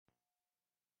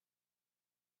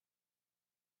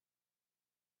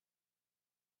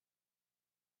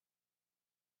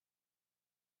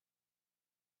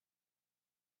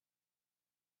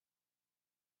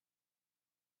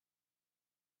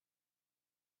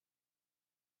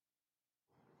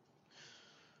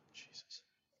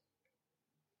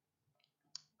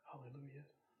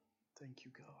Thank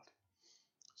you, God.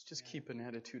 Let's just keep an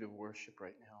attitude of worship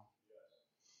right now.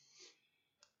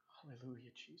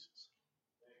 Hallelujah, Jesus.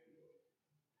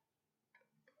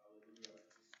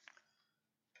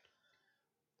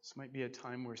 This might be a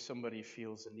time where somebody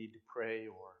feels a need to pray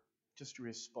or just to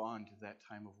respond to that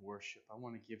time of worship. I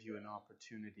want to give you an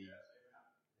opportunity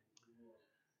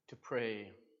to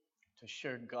pray, to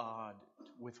share God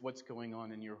with what's going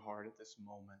on in your heart at this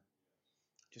moment.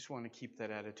 Just want to keep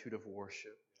that attitude of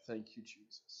worship. Thank you,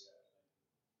 Jesus.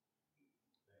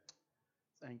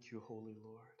 Thank you, Holy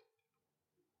Lord.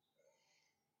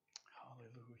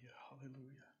 Hallelujah,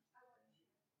 hallelujah.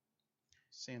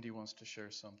 Sandy wants to share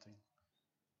something.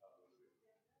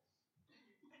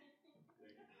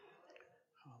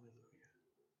 Hallelujah.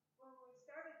 When we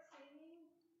started singing,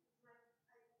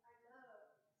 I love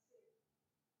singing,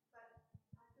 but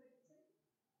I couldn't sing.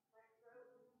 My throat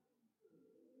was,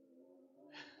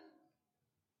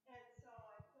 and so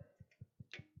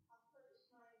I put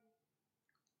my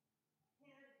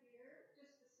hand here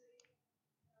just to see.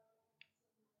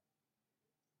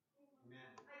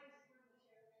 Amen. I just want to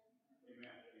share that.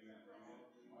 Amen.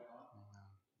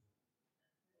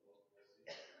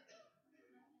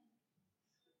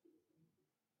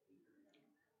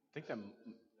 I think that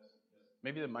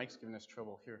maybe the mic's giving us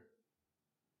trouble here.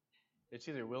 It's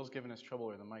either Will's giving us trouble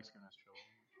or the mic's giving us trouble.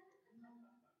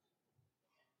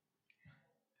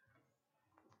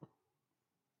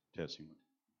 Testing.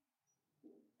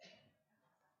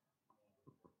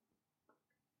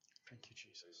 Thank you,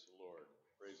 Jesus. Praise the Lord.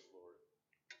 Praise the Lord.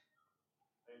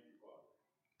 Thank you, Father.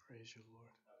 Praise you, Lord.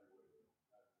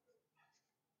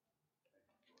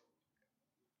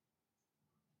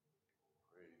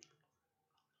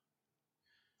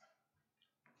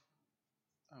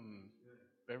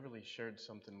 Beverly shared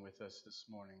something with us this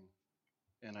morning,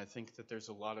 and I think that there's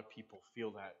a lot of people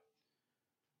feel that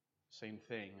same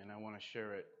thing, and I want to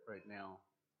share it right now.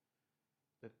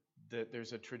 That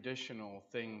there's a traditional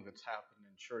thing that's happened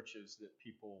in churches that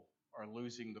people are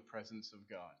losing the presence of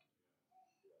God.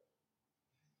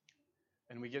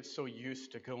 And we get so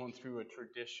used to going through a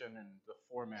tradition and the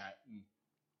format and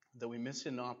that we miss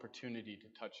an opportunity to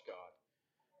touch God.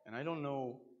 And I don't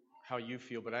know how you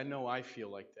feel, but I know I feel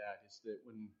like that, is that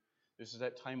when there's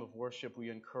that time of worship, we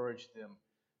encourage them,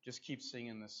 just keep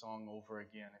singing the song over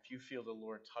again. If you feel the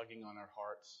Lord tugging on our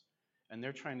hearts, and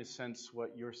they're trying to sense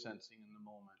what you're sensing in the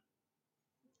moment.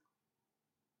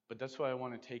 But that's why I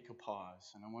want to take a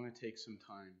pause, and I want to take some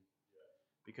time.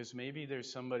 Because maybe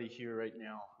there's somebody here right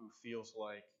now who feels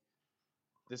like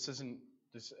this isn't,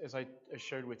 this, as I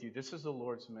shared with you, this is the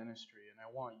Lord's ministry, and I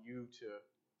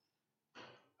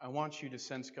want you to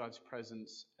sense God's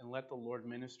presence and let the Lord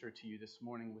minister to you this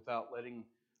morning without letting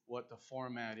what the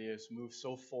format is move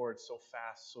so forward, so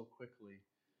fast, so quickly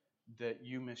that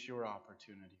you miss your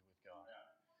opportunity with God.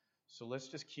 So let's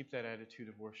just keep that attitude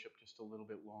of worship just a little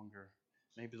bit longer.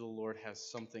 Maybe the Lord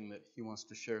has something that He wants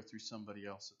to share through somebody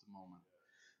else at the moment.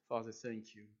 Father,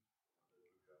 thank you.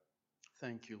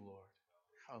 Thank you, Lord.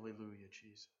 Hallelujah,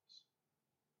 Jesus.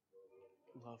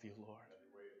 Love you, Lord.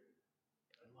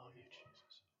 I love you,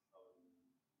 Jesus. I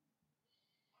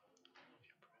love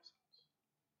your presence.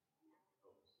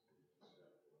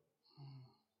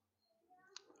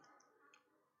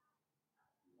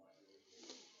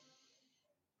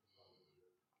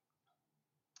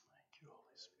 Thank you,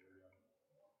 Holy Spirit.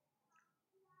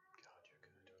 God, you're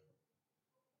good.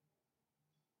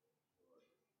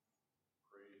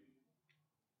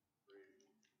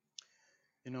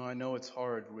 You know, I know it's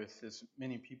hard with as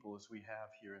many people as we have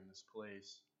here in this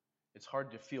place. It's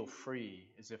hard to feel free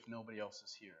as if nobody else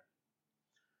is here.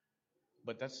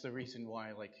 But that's the reason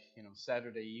why,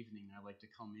 Saturday evening, I like to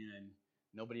come in.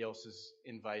 Nobody else is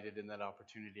invited in that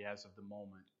opportunity as of the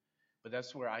moment. But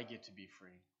that's where I get to be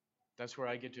free. That's where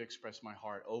I get to express my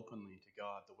heart openly to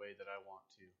God the way that I want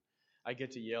to. I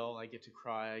get to yell, I get to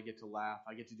cry, I get to laugh,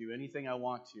 I get to do anything I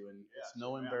want to, and it's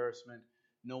no embarrassment.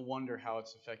 No wonder how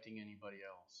it's affecting anybody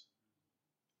else.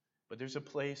 But there's a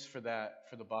place for that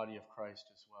for the body of Christ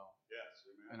as well. Yes,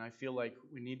 amen. And I feel like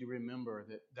we need to remember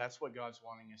that that's what God's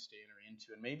wanting us to enter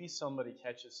into. And maybe somebody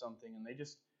catches something and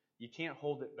you can't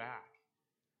hold it back.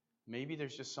 Maybe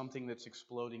there's just something that's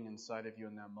exploding inside of you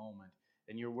in that moment.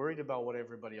 And you're worried about what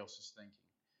everybody else is thinking.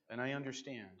 And I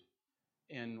understand.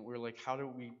 And we're like, how do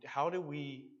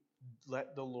we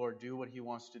let the Lord do what He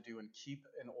wants to do and keep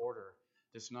an order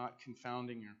that's not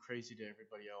confounding or crazy to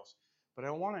everybody else? But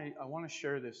I want to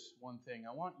share this one thing.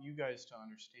 I want you guys to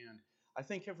understand. I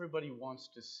think everybody wants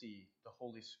to see the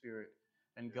Holy Spirit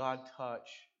and God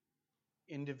touch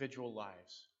individual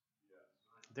lives.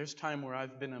 There's time where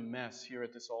I've been a mess here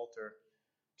at this altar,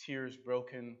 tears,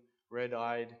 broken,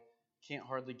 red-eyed, can't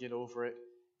hardly get over it.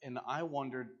 And I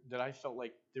wondered that I felt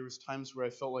like there was times where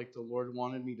I felt like the Lord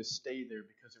wanted me to stay there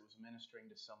because it was ministering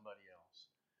to somebody else.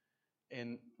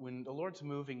 And when the Lord's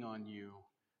moving on you,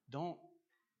 don't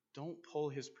pull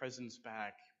His presence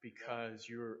back because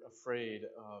you're afraid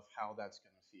of how that's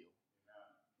going to feel.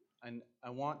 And I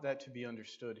want that to be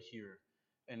understood here.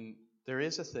 And there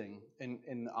is a thing,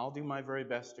 and I'll do my very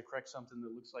best to correct something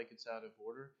that looks like it's out of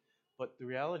order. But the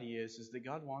reality is that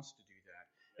God wants to do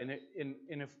that.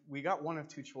 And if we got one of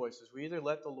two choices, we either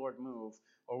let the Lord move,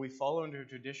 or we follow into a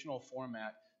traditional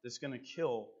format that's going to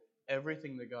kill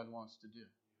everything that God wants to do.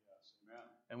 Yes, amen.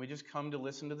 And we just come to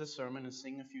listen to the sermon and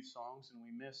sing a few songs, and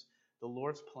we miss the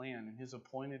Lord's plan and His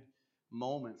appointed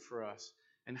moment for us.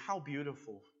 And how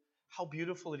beautiful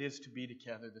it is to be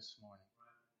together this morning.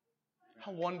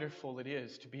 How wonderful it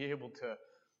is to be able to,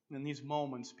 in these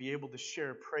moments, be able to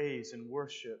share praise and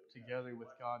worship together with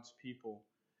God's people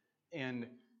and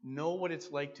know what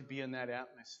it's like to be in that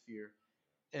atmosphere.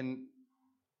 And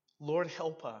Lord,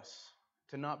 help us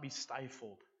to not be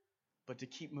stifled, but to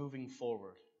keep moving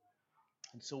forward.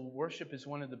 And so worship is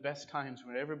one of the best times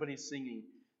when everybody's singing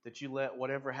that you let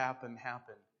whatever happen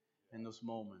in those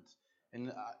moments.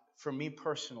 And for me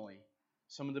personally,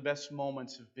 some of the best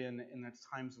moments have been in the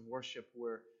times of worship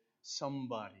where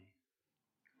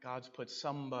God's put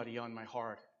somebody on my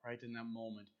heart right in that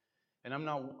moment. And I'm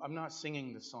not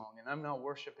singing the song, and I'm not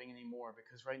worshiping anymore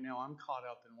because right now I'm caught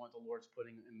up in what the Lord's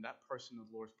putting in that person that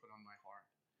the Lord's put on my heart.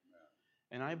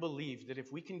 And I believe that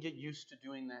if we can get used to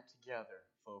doing that together,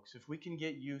 folks, if we can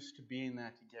get used to being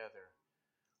that together,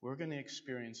 we're going to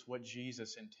experience what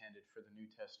Jesus intended for the New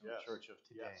Testament church of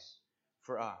today,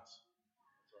 for us.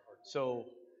 So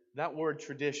that word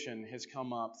tradition has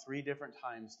come up 3 different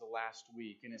times the last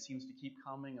week, and it seems to keep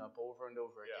coming up over and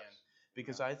over again,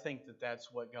 because I think that that's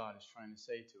what God is trying to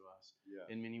say to us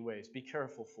in many ways. Be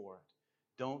careful for it.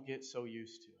 Don't get so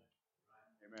used to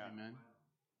it. Amen. Amen.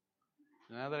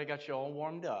 Now that I got you all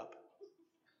warmed up,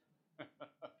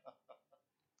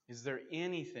 is there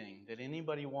anything that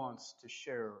anybody wants to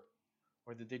share,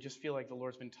 or that they just feel like the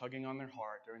Lord's been tugging on their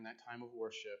heart during that time of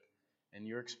worship, and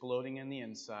you're exploding in the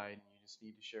inside, and you just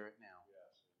need to share it now?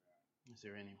 Yes, Is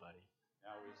there anybody?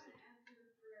 now is the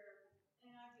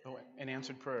Oh, an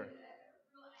answered prayer.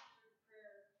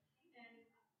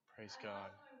 Praise God.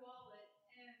 My wallet,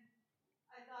 and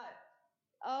I thought,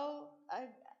 oh,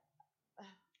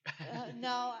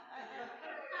 no, I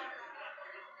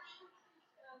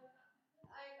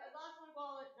lost my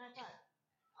wallet, and I thought,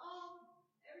 oh,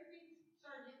 everything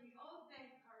started hitting me. Oh, bank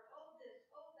card. Oh, this.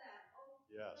 Oh, that. Oh,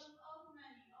 Yes. oh,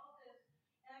 money. Oh, this.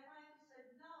 And I finally said,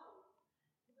 no.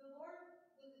 The Lord,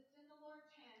 it's in the Lord's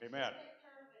hands. Amen. He'll take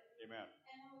care of it. Amen.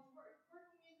 And I was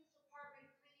working in this apartment,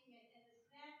 cleaning it, and this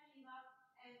man came up,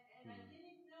 and I didn't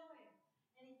even know him.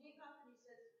 And he came up and he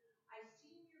says, I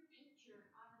seen your picture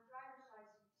on the driver's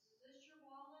license. Is this your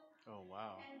wallet? Oh,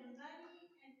 wow. And the money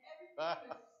and everything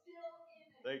was still in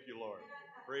it. Thank you, Lord. And I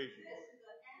thought, Praise you, this Lord. is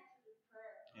an answer to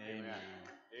prayer. Amen.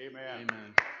 Amen. Amen.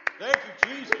 Thank you,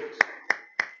 Jesus.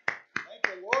 Thank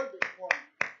the Lord this morning.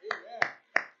 Amen.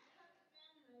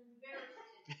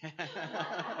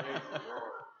 Praise the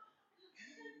Lord.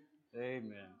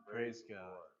 Amen. Praise God.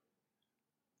 Lord.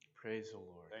 Praise the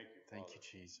Lord. Thank you, Thank Father.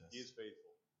 you, Jesus. He is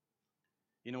faithful.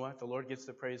 You know what? The Lord gets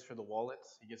the praise for the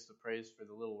wallets. He gets the praise for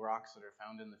the little rocks that are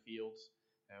found in the fields.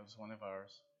 That was one of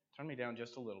ours. Turn me down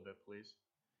just a little bit, please.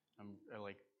 Where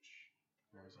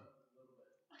is he?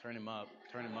 Turn him up.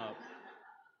 Turn him up.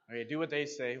 Okay, do what they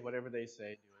say. Whatever they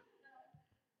say, do it.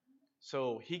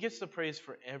 So he gets the praise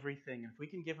for everything. If we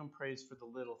can give him praise for the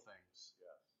little things,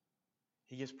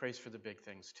 he gets praise for the big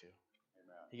things too.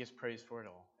 Amen. He gets praise for it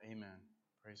all. Amen.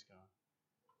 Praise God.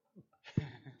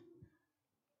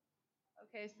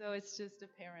 Okay, so it's just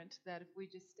apparent that if we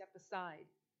just step aside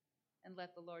and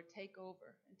let the Lord take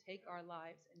over and take our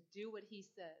lives and do what He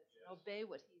says, and obey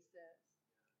what He says,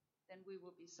 then we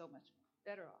will be so much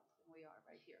better off than we are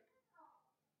right here.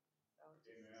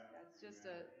 So that's just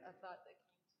a thought that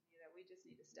came to me, that we just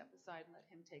need to step aside and let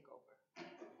Him take over.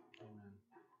 Amen.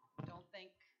 Don't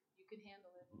think you can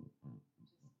handle it.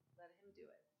 Just let Him do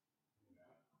it.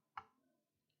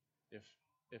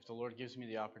 If the Lord gives me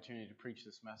the opportunity to preach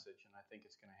this message, and I think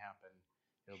it's going to happen,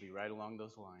 it'll be right along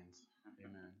those lines.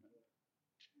 Amen.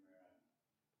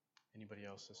 Anybody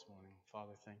else this morning?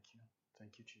 Father, thank you.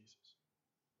 Thank you, Jesus.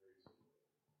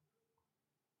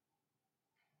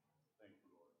 Thank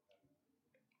you, Lord.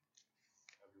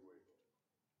 Have your way, Lord.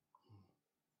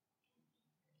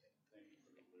 Thank you for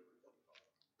the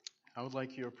liberty. I would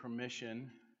like your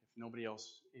permission, if nobody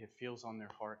else feels on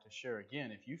their heart, to share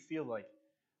again. If you feel like,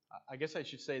 I guess I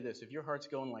should say this, if your heart's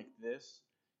going like this,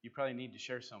 you probably need to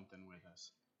share something with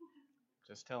us.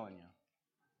 Just telling you.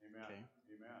 Amen. Okay.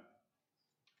 Amen.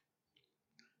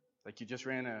 Like you just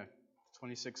ran a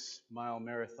 26-mile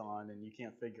marathon and you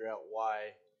can't figure out why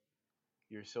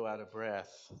you're so out of breath.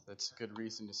 That's a good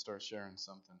reason to start sharing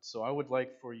something. So I would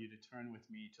like for you to turn with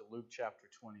me to Luke chapter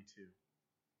 22.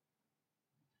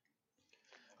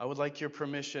 I would like your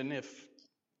permission, if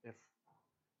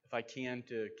I can,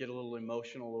 to get a little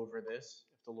emotional over this,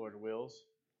 if the Lord wills.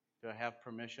 Do I have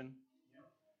permission?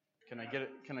 Can I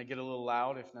get a little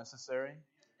loud if necessary?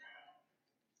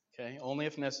 Okay, only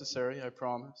if necessary, I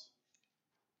promise.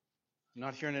 I'm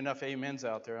not hearing enough amens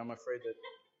out there. I'm afraid that.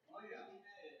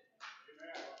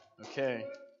 Okay.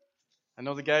 I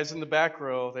know the guys in the back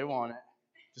row, they want it.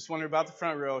 Just wondering about the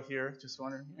front row here. Just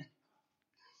wondering.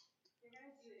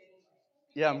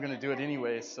 Yeah, I'm going to do it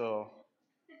anyway, so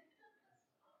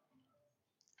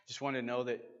just want to know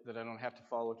that I don't have to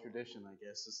follow tradition, I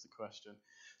guess, is the question.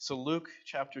 So Luke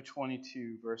chapter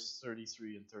 22, verse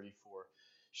 33 and 34.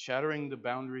 Shattering the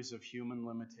boundaries of human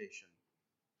limitation.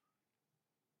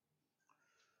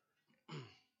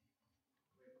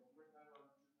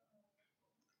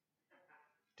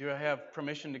 Do I have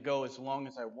permission to go as long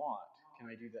as I want? Can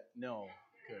I do that? No.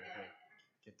 Good.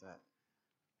 Get that.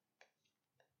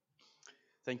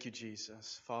 Thank you,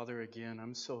 Jesus. Father, again,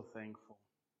 I'm so thankful.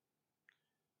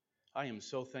 I am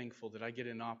so thankful that I get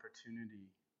an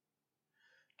opportunity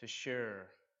to share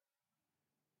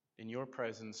in your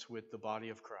presence with the body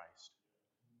of Christ.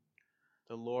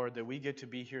 The Lord, that we get to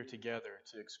be here together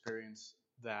to experience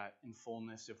that in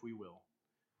fullness, if we will.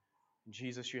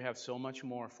 Jesus, you have so much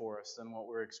more for us than what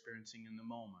we're experiencing in the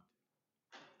moment.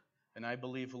 And I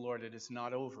believe, Lord, it is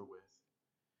not over with.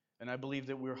 And I believe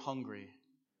that we're hungry.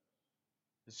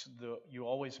 You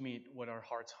always meet what our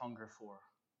hearts hunger for.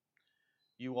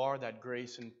 You are that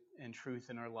grace and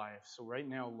truth in our life. So right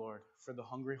now, Lord, for the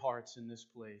hungry hearts in this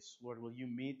place, Lord, will you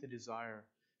meet the desire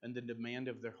and the demand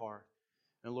of their heart?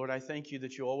 And Lord, I thank you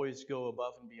that you always go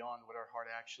above and beyond what our heart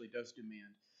actually does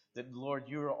demand. That, Lord,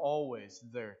 you are always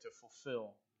there to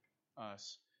fulfill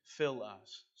us, fill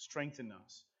us, strengthen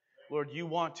us. Lord, you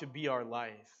want to be our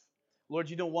life. Lord,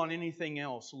 you don't want anything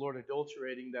else, Lord,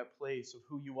 adulterating that place of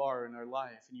who you are in our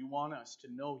life. And you want us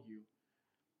to know you.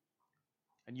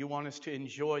 And you want us to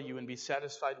enjoy you and be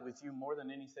satisfied with you more than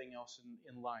anything else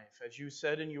in life. As you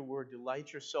said in your word,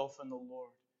 delight yourself in the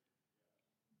Lord.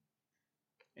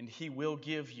 And He will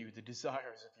give you the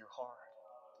desires of your heart.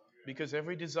 Because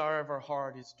every desire of our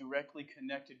heart is directly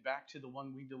connected back to the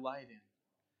one we delight in.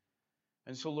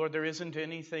 And so, Lord, there isn't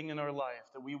anything in our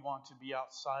life that we want to be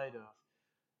outside of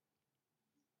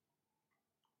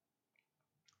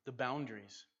the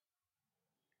boundaries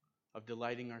of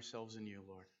delighting ourselves in you,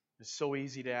 Lord. It's so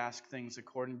easy to ask things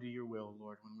according to your will,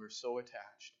 Lord, when we're so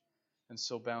attached and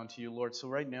so bound to you, Lord. So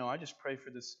right now, I just pray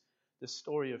for this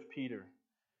story of Peter.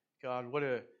 God, what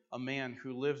a man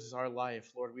who lives our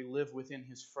life, Lord. We live within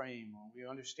his frame. We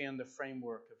understand the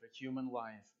framework of a human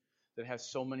life that has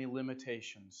so many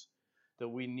limitations that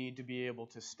we need to be able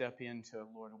to step into,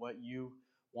 Lord, what you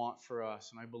want for us.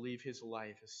 And I believe his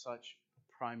life is such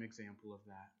a prime example of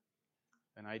that.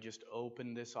 And I just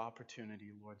open this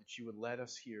opportunity, Lord, that you would let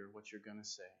us hear what you're going to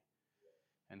say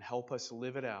and help us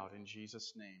live it out in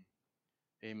Jesus' name.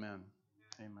 Amen.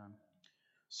 Amen.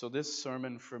 So this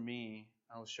sermon for me,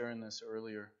 I was sharing this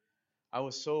earlier. I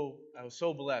was so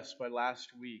blessed by last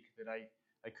week that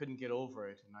I couldn't get over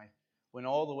it. And I went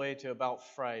all the way to about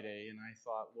Friday, and I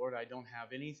thought, Lord, I don't have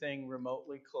anything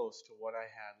remotely close to what I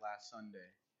had last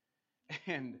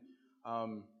Sunday.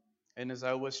 And as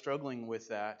I was struggling with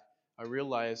that, I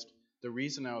realized the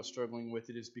reason I was struggling with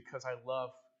it is because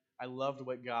I loved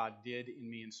what God did in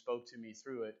me and spoke to me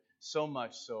through it, so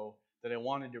much so that I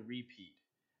wanted to repeat.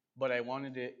 But I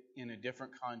wanted it in a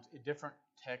different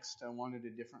text. I wanted a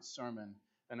different sermon,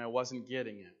 and I wasn't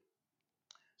getting it.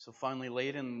 So finally,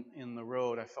 late in the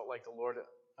road, I felt like the Lord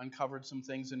uncovered some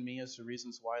things in me as to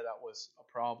reasons why that was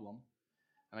a problem.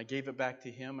 And I gave it back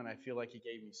to Him, and I feel like He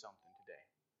gave me something today.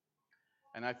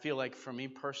 And I feel like for me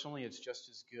personally, it's just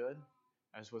as good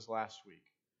as was last week.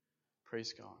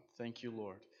 Praise God. Thank you,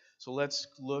 Lord. So let's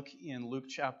look in Luke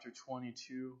chapter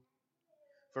 22,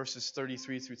 verses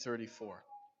 33 through 34.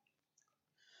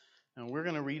 And we're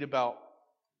going to read about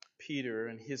Peter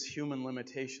and his human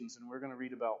limitations, and we're going to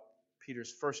read about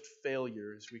Peter's first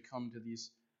failure as we come to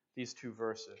these two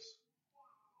verses.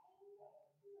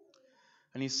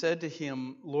 And he said to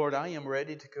him, Lord, I am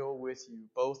ready to go with you,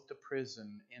 both to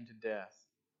prison and to death.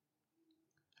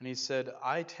 And he said,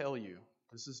 I tell you,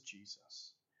 this is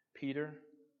Jesus, Peter,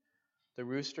 the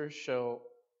rooster shall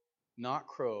not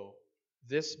crow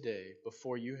this day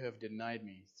before you have denied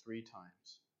me 3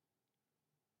 times.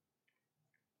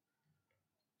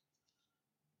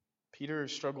 Peter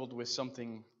struggled with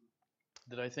something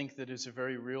that I think that is a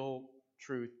very real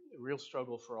truth, a real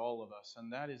struggle for all of us,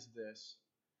 and that is this,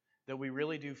 that we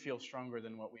really do feel stronger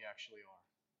than what we actually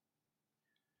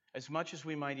are. As much as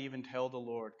we might even tell the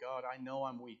Lord, God, I know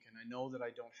I'm weak, and I know that I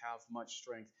don't have much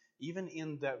strength, even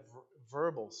in that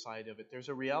verbal side of it, there's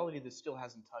a reality that still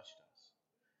hasn't touched us.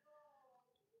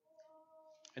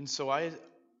 And so I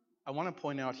want to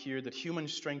point out here that human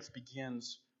strength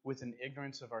begins with an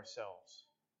ignorance of ourselves.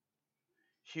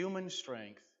 Human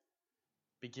strength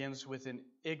begins with an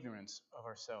ignorance of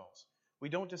ourselves. We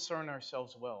don't discern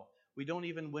ourselves well. We don't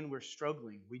even, when we're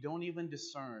struggling, we don't even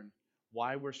discern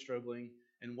why we're struggling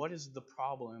and what is the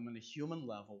problem on a human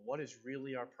level, what is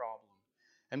really our problem.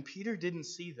 And Peter didn't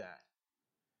see that.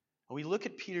 And we look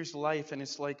at Peter's life and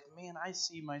it's like, man, I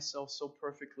see myself so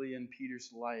perfectly in Peter's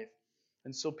life.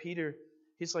 And so Peter,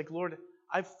 he's like, Lord,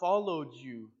 I've followed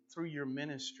you through your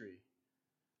ministry.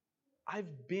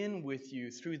 I've been with you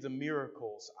through the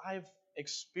miracles. I've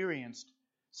experienced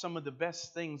some of the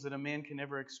best things that a man can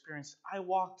ever experience. I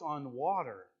walked on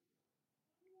water.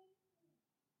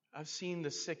 I've seen the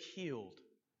sick healed.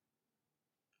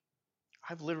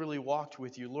 I've literally walked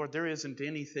with you. Lord, there isn't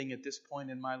anything at this point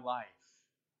in my life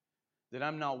that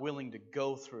I'm not willing to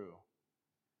go through.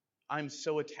 I'm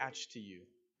so attached to you.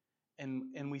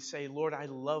 And we say, Lord, I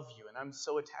love you, and I'm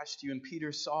so attached to you. And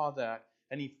Peter saw that,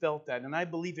 and he felt that. And I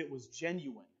believe it was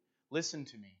genuine. Listen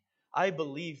to me. I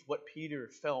believe what Peter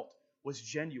felt was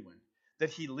genuine, that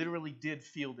he literally did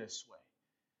feel this way.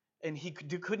 And he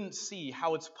couldn't see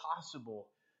how it's possible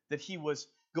that he was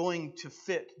going to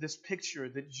fit this picture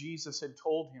that Jesus had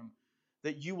told him,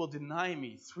 that you will deny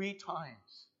me 3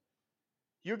 times.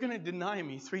 You're going to deny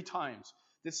me 3 times.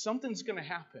 That something's going to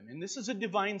happen. And this is a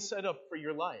divine setup for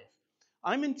your life.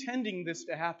 I'm intending this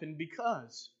to happen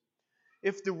because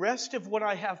if the rest of what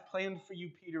I have planned for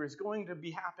you, Peter, is going to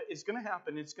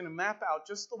happen, it's going to map out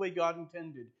just the way God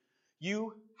intended,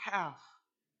 you have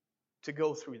to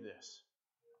go through this.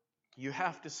 You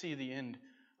have to see the end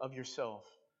of yourself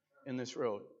in this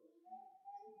road.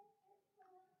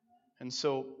 And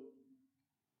so,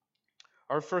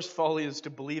 our first folly is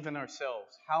to believe in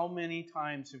ourselves. How many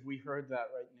times have we heard that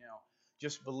right now?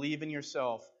 Just believe in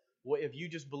yourself. If you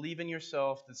just believe in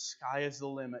yourself, the sky is the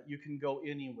limit. You can go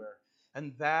anywhere.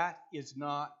 And that is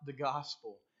not the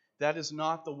gospel. That is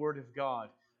not the word of God.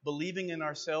 Believing in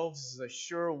ourselves is a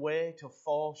sure way to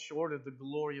fall short of the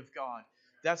glory of God.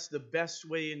 That's the best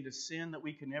way into sin that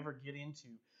we can ever get into.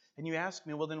 And you ask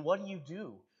me, well, then what do you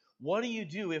do? What do you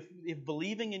do if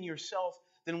believing in yourself,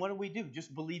 then what do we do?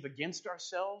 Just believe against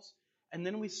ourselves? And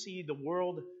then we see the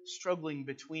world struggling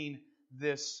between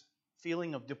this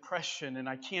feeling of depression and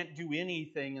I can't do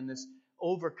anything and this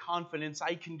overconfidence,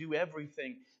 I can do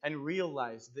everything, and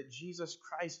realize that Jesus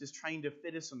Christ is trying to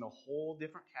fit us in a whole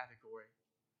different category.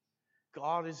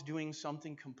 God is doing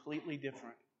something completely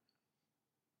different.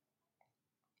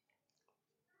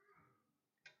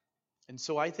 And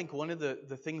so I think one of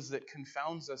the things that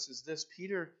confounds us is this.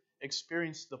 Peter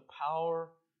experienced the power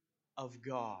of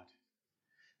God.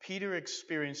 Peter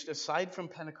experienced, aside from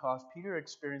Pentecost, Peter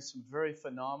experienced some very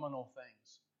phenomenal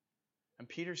things. And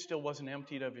Peter still wasn't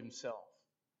emptied of himself.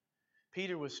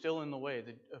 Peter was still in the way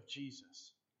of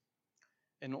Jesus.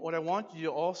 And what I want you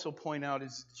to also point out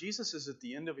is Jesus is at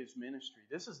the end of his ministry.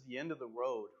 This is the end of the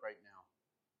road right now.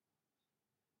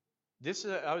 This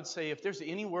is, I would say, if there's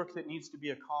any work that needs to be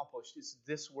accomplished, it's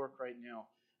this work right now.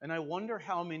 And I wonder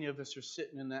how many of us are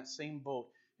sitting in that same boat.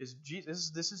 This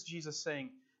is Jesus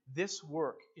saying, this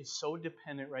work is so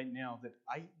dependent right now that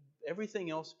everything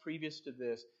else previous to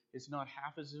this is not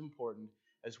half as important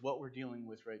as what we're dealing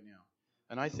with right now.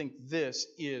 And I think this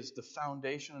is the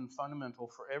foundation and fundamental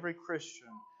for every Christian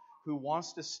who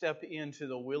wants to step into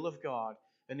the will of God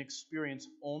and experience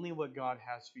only what God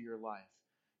has for your life.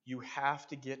 You have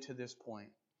to get to this point.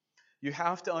 You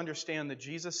have to understand that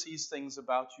Jesus sees things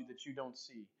about you that you don't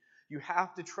see. You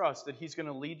have to trust that He's going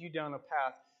to lead you down a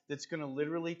path that's going to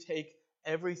literally take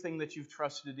everything that you've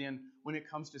trusted in when it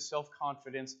comes to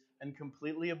self-confidence and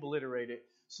completely obliterate it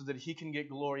so that He can get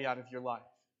glory out of your life.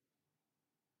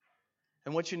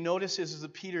 And what you notice is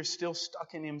that Peter's still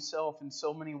stuck in himself in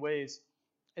so many ways.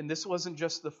 And this wasn't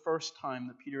just the first time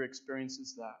that Peter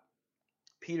experiences that.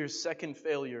 Peter's second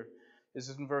failure is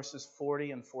in verses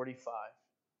 40 and 45.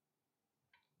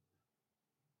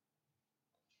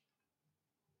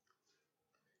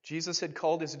 Jesus had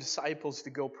called His disciples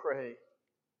to go pray.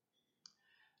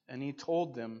 And He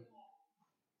told them,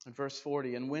 in verse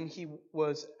 40, and when He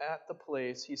was at the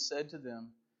place, He said to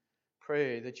them,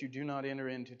 pray that you do not enter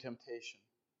into temptation.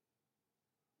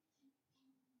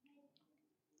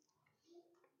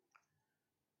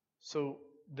 So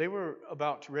They were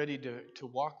about ready to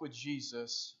walk with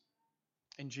Jesus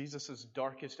in Jesus'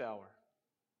 darkest hour.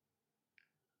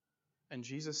 And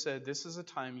Jesus said, this is a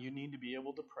time you need to be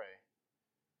able to pray.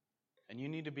 And you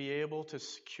need to be able to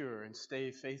secure and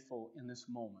stay faithful in this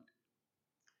moment.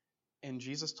 And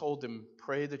Jesus told them,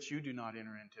 pray that you do not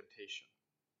enter in temptation.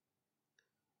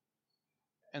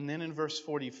 And then in verse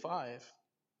 45,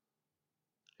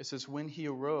 it says, when he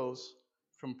arose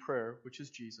from prayer, which is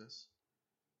Jesus,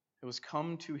 it was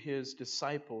come to his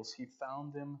disciples, he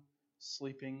found them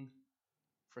sleeping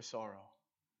for sorrow.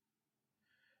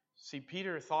 See,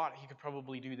 Peter thought he could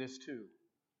probably do this too.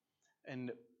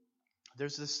 And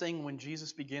there's this thing when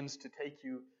Jesus begins to take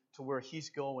you to where he's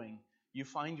going, you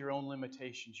find your own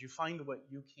limitations. You find what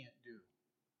you can't do.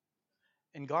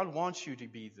 And God wants you to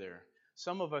be there.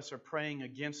 Some of us are praying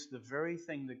against the very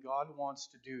thing that God wants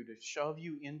to do, to shove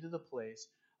you into the place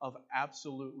of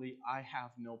absolutely, I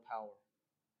have no power.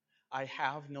 I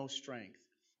have no strength.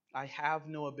 I have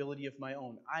no ability of my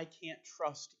own. I can't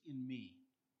trust in me.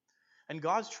 And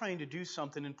God's trying to do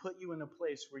something and put you in a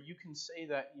place where you can say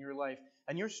that in your life,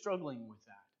 and you're struggling with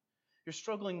that. You're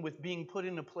struggling with being put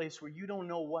in a place where you don't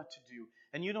know what to do,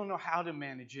 and you don't know how to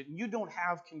manage it, and you don't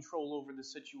have control over the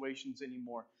situations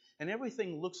anymore. And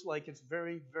everything looks like it's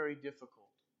very, very difficult.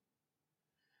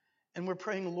 And we're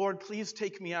praying, Lord, please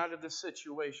take me out of this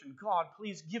situation. God,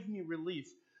 please give me relief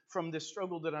from this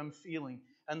struggle that I'm feeling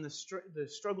and the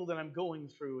struggle that I'm going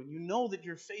through. And you know that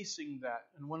you're facing that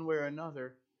in one way or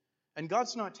another. And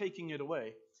God's not taking it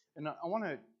away. And I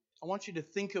want you to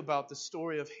think about the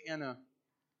story of Hannah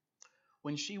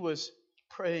when she was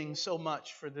praying so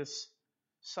much for this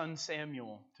son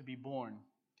Samuel to be born.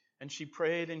 And she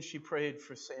prayed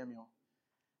for Samuel.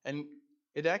 And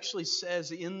it actually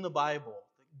says in the Bible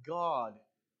that God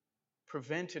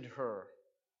prevented her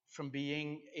from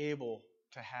being able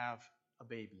to have a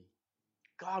baby.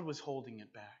 God was holding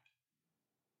it back.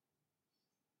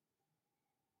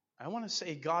 I want to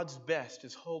say God's best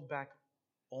is held back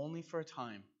only for a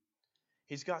time.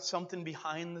 He's got something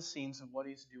behind the scenes of what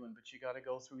He's doing, but you got to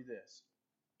go through this.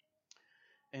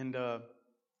 And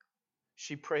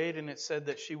she prayed, and it said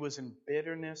that she was in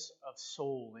bitterness of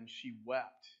soul, and she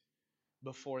wept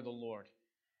before the Lord.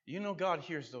 You know God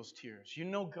hears those tears. You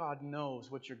know God knows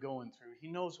what you're going through. He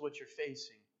knows what you're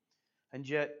facing. And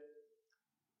yet,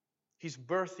 He's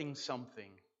birthing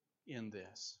something in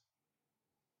this.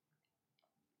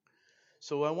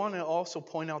 So I want to also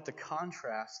point out the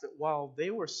contrast that while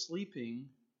they were sleeping,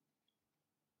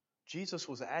 Jesus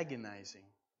was agonizing.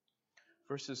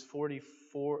 Verses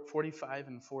 45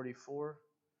 and 44.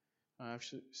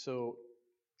 So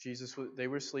they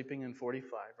were sleeping in 45.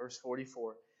 Verse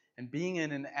 44. And being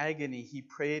in an agony, he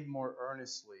prayed more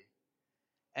earnestly.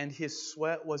 And his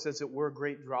sweat was as it were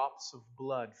great drops of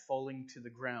blood falling to the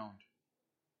ground.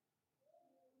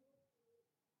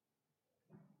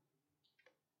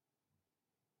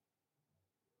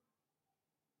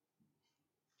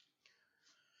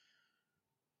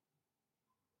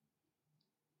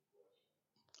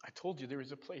 I told you there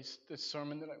was a place, this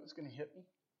sermon, that I was going to hit me.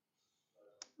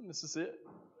 And this is it.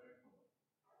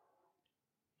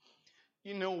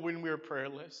 You know when we're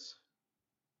prayerless.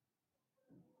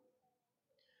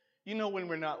 You know when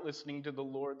we're not listening to the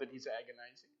Lord that He's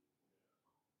agonizing.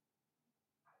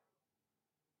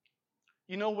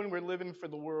 You know when we're living for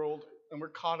the world and we're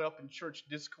caught up in church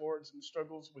discords and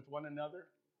struggles with one another.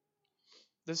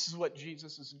 This is what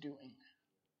Jesus is doing.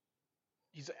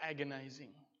 He's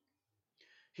agonizing.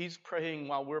 He's praying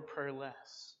while we're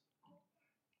prayerless.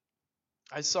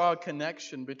 I saw a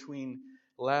connection between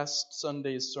last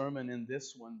Sunday's sermon and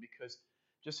this one because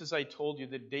just as I told you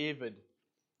that David,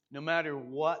 no matter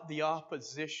what the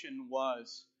opposition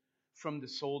was from the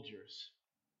soldiers,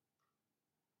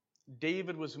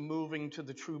 David was moving to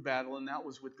the true battle, and that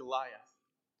was with Goliath.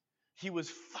 He was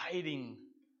fighting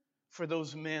for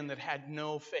those men that had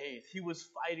no faith. He was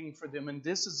fighting for them, and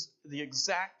this is the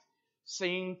exact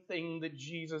same thing that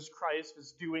Jesus Christ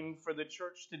is doing for the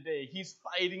church today. He's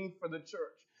fighting for the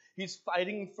church. He's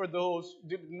fighting for those who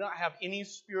do not have any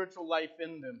spiritual life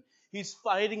in them. He's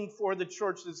fighting for the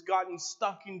church that's gotten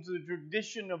stuck into the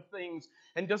tradition of things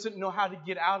and doesn't know how to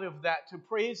get out of that to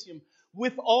praise Him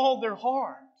with all their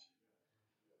heart.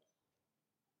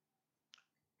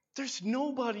 There's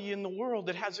nobody in the world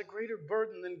that has a greater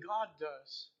burden than God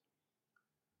does.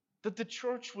 That the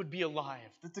church would be alive.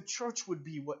 That the church would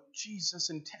be what Jesus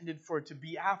intended for it to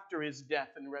be after His death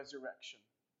and resurrection.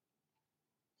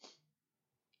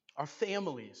 Our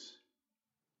families,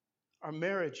 our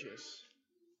marriages,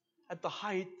 at the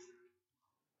height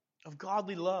of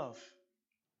godly love.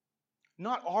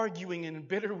 not arguing and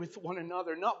bitter with one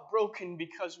another, not broken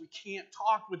because we can't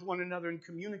talk with one another and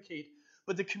communicate,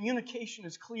 but the communication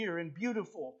is clear and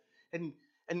beautiful and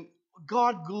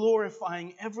God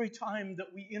glorifying every time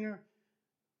that we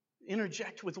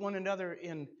interject with one another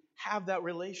and have that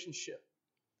relationship.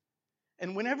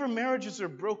 And whenever marriages are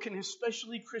broken,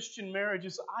 especially Christian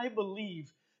marriages, I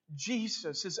believe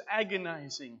Jesus is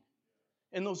agonizing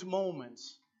in those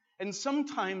moments. And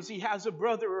sometimes He has a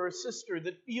brother or a sister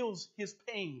that feels His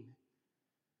pain.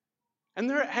 And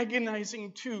they're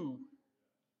agonizing too.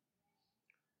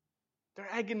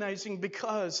 They're agonizing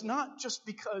because, not just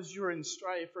because you're in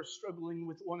strife or struggling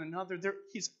with one another,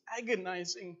 He's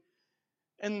agonizing.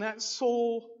 And that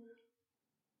soul,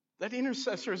 that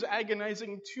intercessor is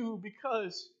agonizing too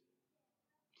because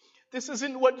this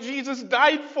isn't what Jesus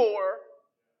died for.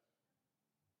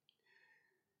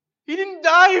 He didn't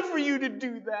die for you to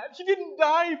do that. He didn't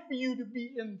die for you to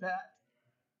be in that.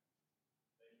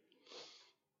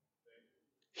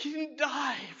 He didn't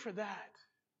die for that.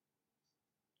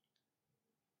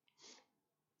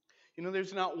 You know,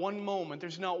 there's not one moment,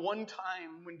 there's not one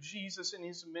time when Jesus in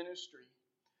His ministry,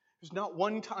 there's not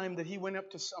one time that He went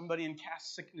up to somebody and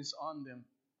cast sickness on them.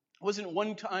 It wasn't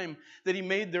one time that He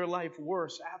made their life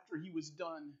worse after He was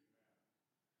done.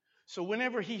 So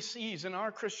whenever He sees in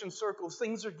our Christian circles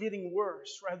things are getting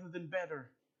worse rather than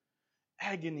better,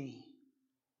 agony.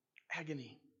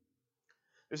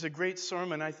 There's a great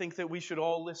sermon I think that we should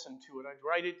all listen to it. I'd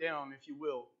write it down if you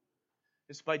will.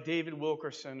 It's by David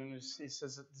Wilkerson, and he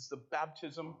says that it's the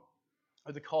baptism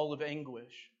or the call of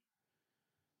anguish.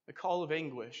 The call of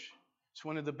anguish. It's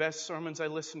one of the best sermons I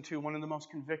listened to, one of the most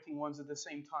convicting ones at the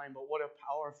same time, but what a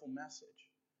powerful message.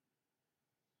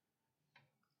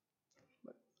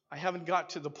 But I haven't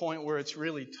got to the point where it's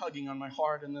really tugging on my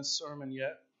heart in this sermon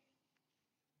yet.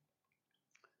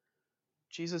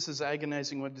 Jesus is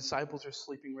agonizing when disciples are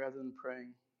sleeping rather than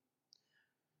praying.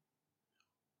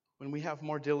 When we have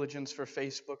more diligence for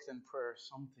Facebook than prayer,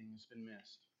 something has been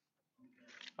missed.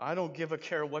 I don't give a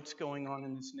care what's going on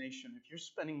in this nation. If you're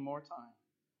spending more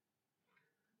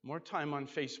time on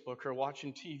Facebook or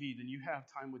watching TV than you have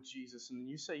time with Jesus, and then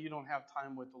you say you don't have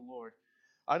time with the Lord,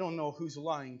 I don't know who's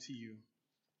lying to you.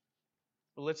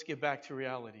 But let's get back to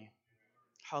reality.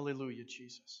 Hallelujah,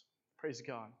 Jesus. Praise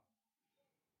God.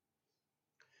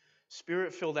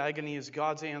 Spirit-filled agony is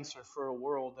God's answer for a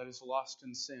world that is lost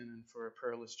in sin and for a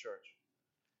prayerless church.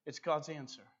 It's God's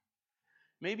answer.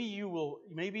 Maybe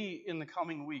in the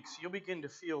coming weeks, you'll begin to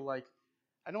feel like,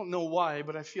 I don't know why,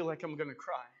 but I feel like I'm going to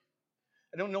cry.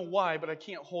 I don't know why, but I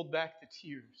can't hold back the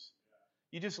tears.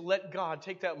 You just let God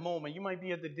take that moment. You might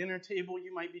be at the dinner table.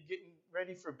 You might be getting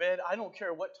ready for bed. I don't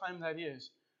care what time that is.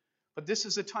 But this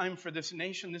is a time for this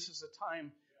nation. This is a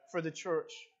time for the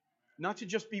church. Not to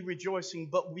just be rejoicing,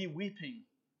 but be weeping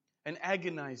and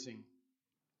agonizing.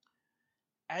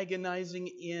 Agonizing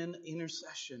in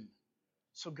intercession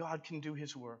so God can do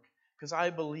His work. Because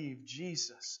I believe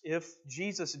Jesus, if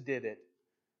Jesus did it,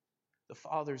 the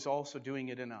Father's also doing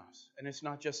it in us. And it's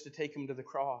not just to take Him to the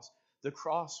cross. The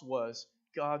cross was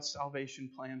God's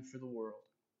salvation plan for the world.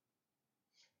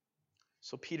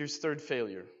 So Peter's third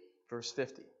failure, verse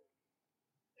 50.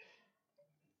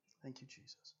 Thank you,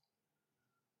 Jesus.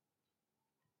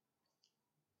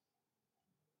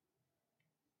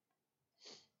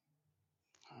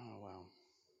 Oh, wow.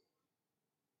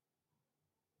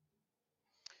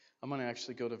 I'm going to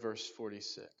actually go to verse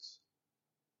 46.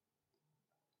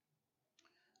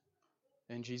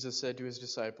 And Jesus said to His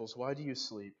disciples, "Why do you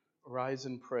sleep? Arise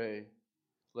and pray,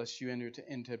 lest you enter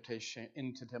into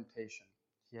temptation."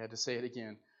 He had to say it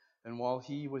again. And while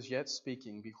He was yet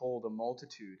speaking, behold, a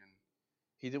multitude, and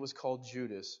he that was called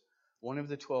Judas, one of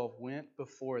the 12, went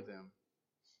before them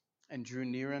and drew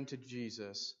near unto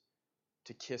Jesus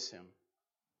to kiss Him.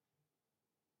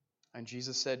 And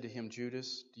Jesus said to him,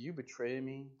 "Judas, do you betray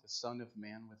me, the Son of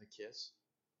Man, with a kiss?"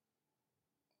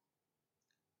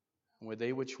 And when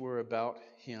they which were about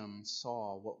Him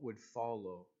saw what would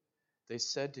follow, they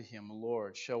said to Him,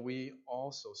 "Lord, shall we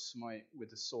also smite with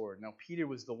the sword?" Now Peter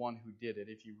was the one who did it.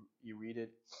 If you read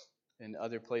it in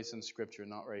other places in Scripture,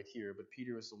 not right here, but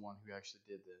Peter was the one who actually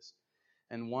did this.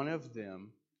 And one of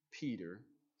them, Peter,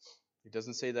 it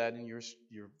doesn't say that in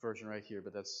your version right here,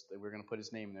 but we're going to put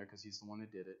his name there because he's the one who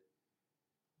did it.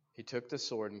 He took the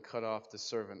sword and cut off the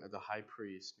servant of the high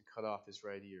priest and cut off his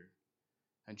right ear.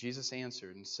 And Jesus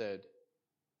answered and said,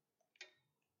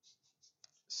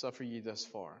 "Suffer ye thus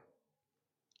far."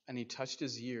 And He touched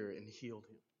his ear and healed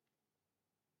him.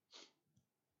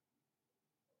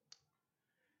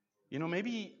 You know,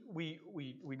 maybe we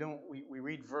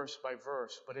read verse by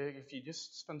verse, but if you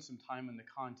just spend some time in the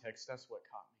context, that's what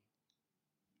caught me.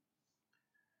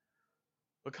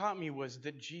 What caught me was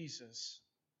that Jesus,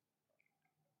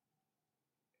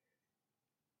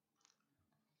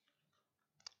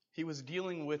 he was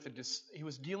dealing with a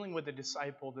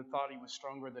disciple that thought he was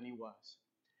stronger than he was.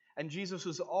 And Jesus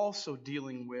was also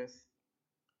dealing with,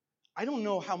 I don't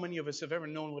know how many of us have ever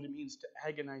known what it means to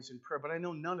agonize in prayer, but I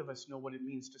know none of us know what it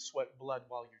means to sweat blood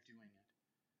while you're doing it.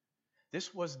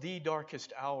 This was the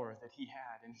darkest hour that he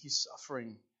had, and he's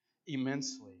suffering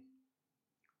immensely.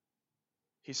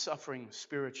 He's suffering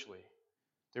spiritually.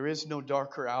 There is no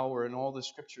darker hour in all the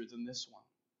Scripture than this one.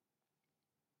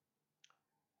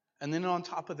 And then on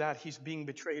top of that, he's being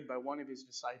betrayed by one of his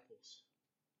disciples.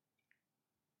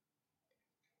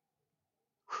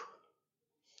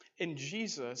 In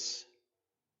Jesus,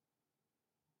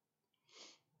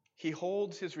 he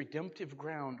holds his redemptive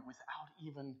ground without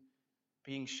even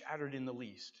being shattered in the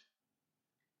least.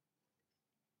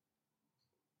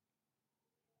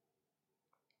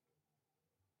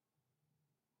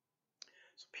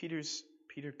 So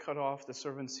Peter cut off the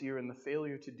servant's ear, and the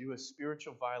failure to do a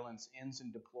spiritual violence ends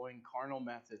in deploying carnal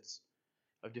methods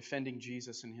of defending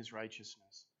Jesus and his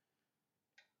righteousness.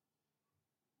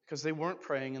 Because they weren't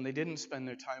praying and they didn't spend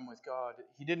their time with God.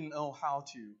 He didn't know how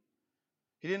to.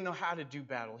 He didn't know how to do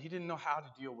battle. He didn't know how to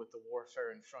deal with the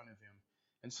warfare in front of him.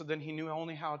 And so then he knew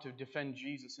only how to defend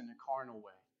Jesus in a carnal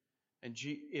way and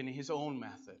in his own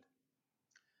method.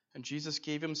 And Jesus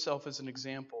gave himself as an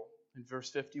example in verse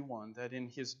 51 that in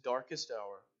his darkest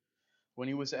hour, when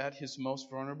he was at his most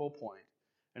vulnerable point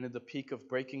and at the peak of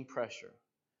breaking pressure,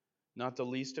 not the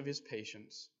least of his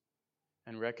patience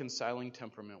and reconciling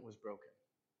temperament was broken.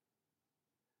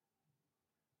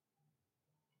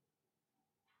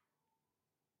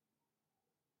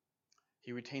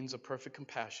 He retains a perfect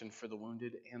compassion for the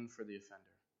wounded and for the offender.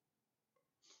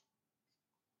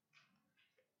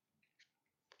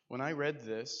 When I read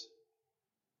this,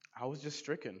 I was just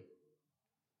stricken.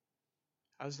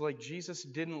 I was like, Jesus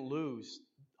didn't lose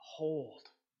hold.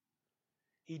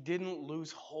 He didn't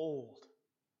lose hold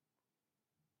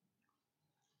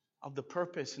of the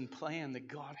purpose and plan that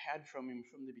God had from him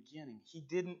from the beginning. He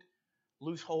didn't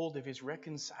lose hold of his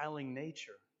reconciling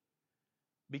nature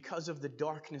because of the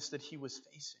darkness that he was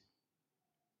facing.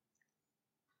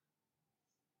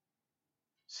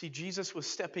 See, Jesus was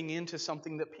stepping into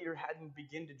something that Peter hadn't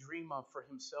begun to dream of for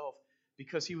himself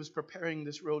because he was preparing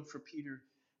this road for Peter.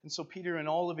 And so Peter, in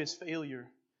all of his failure,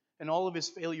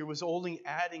 was only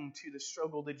adding to the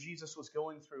struggle that Jesus was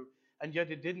going through. And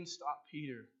yet it didn't stop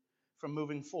Peter from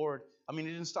moving forward. It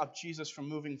didn't stop Jesus from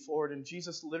moving forward. And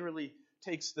Jesus literally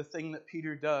takes the thing that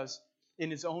Peter does in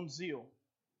his own zeal.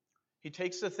 He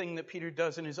takes the thing that Peter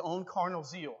does in his own carnal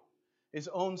zeal, his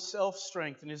own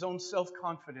self-strength and his own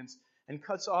self-confidence, and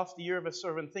cuts off the ear of a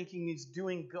servant thinking he's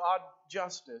doing God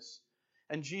justice.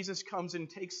 And Jesus comes and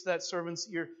takes that servant's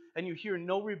ear, and you hear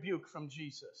no rebuke from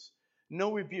Jesus.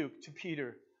 No rebuke to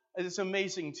Peter. It's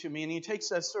amazing to me. And he takes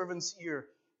that servant's ear,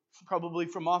 probably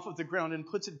from off of the ground, and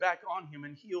puts it back on him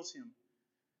and heals him.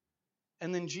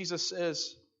 And then Jesus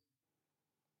says,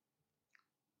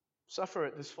 suffer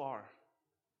it this far.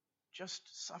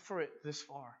 Just suffer it this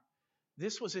far.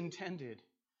 This was intended.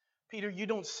 Peter, you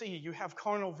don't see. You have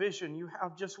carnal vision. You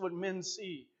have just what men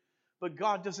see. But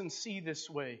God doesn't see this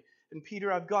way. And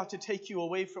Peter, I've got to take you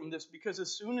away from this because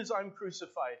as soon as I'm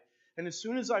crucified and as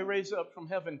soon as I raise up from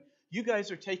heaven, you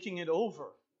guys are taking it over.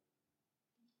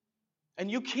 And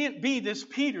you can't be this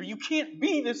Peter. You can't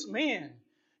be this man.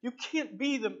 You can't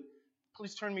be the...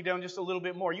 Please turn me down just a little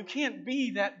bit more. You can't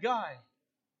be that guy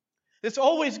that's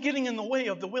always getting in the way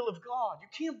of the will of God. You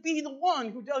can't be the one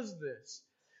who does this.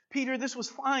 Peter, this was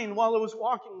fine while I was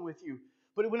walking with you.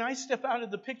 But when I step out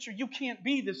of the picture, you can't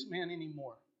be this man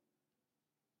anymore.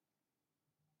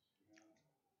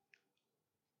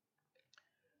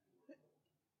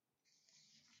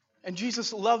 And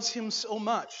Jesus loves him so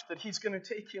much that he's going to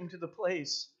take him to the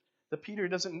place that Peter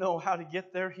doesn't know how to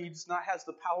get there. He has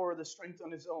the power or the strength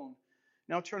on his own.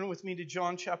 Now turn with me to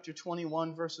John chapter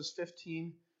 21, verses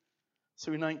 15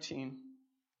 through 19.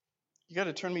 You got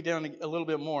to turn me down a little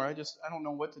bit more. I don't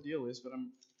know what the deal is, but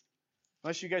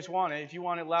unless you guys want it. If you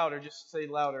want it louder, just say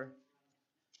louder.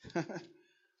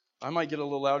 I might get a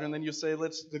little louder, and then you say,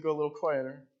 let's go a little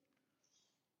quieter.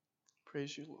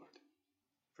 Praise you, Lord.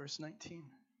 Verse 19.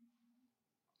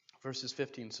 Verses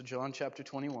 15. So John chapter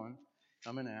 21.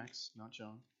 I'm in Acts, not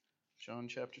John. John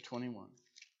chapter 21.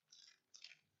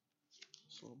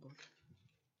 This little book.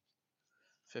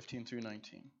 15 through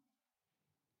 19.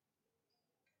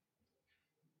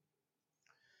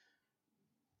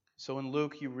 So in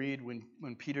Luke, you read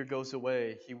when Peter goes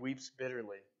away, he weeps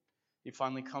bitterly. He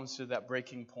finally comes to that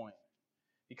breaking point.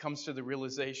 He comes to the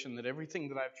realization that everything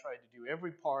that I've tried to do,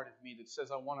 every part of me that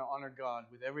says I want to honor God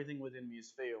with everything within me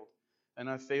has failed. And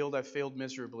I failed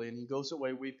miserably. And he goes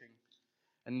away weeping.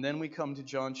 And then we come to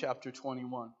John chapter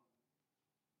 21.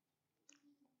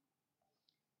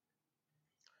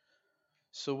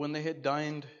 So when they had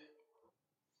dined,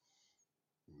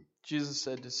 Jesus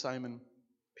said to Simon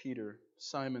Peter,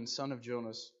 Simon, son of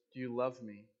Jonas, do you love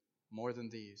me more than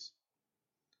these?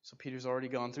 So Peter's already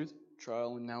gone through the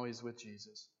trial, and now he's with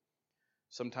Jesus.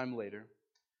 Sometime later,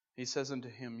 he says unto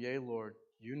him, Yea, Lord,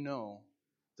 you know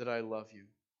that I love you.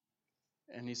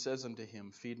 And he says unto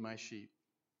him, Feed my sheep.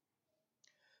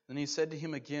 Then he said to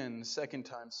him again, the second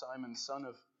time, Simon, son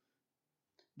of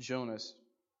Jonas,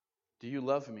 do you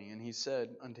love me? And he said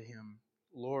unto him,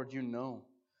 Lord, you know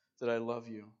that I love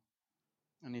you.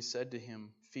 And he said to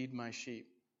him, Feed my sheep.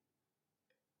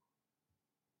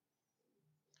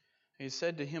 He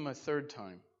said to him a third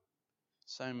time,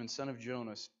 Simon, son of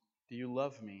Jonas, do you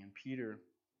love me? And Peter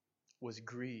was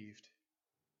grieved,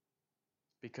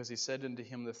 because he said unto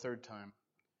him the third time,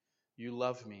 You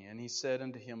love me. And he said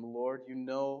unto him, Lord, you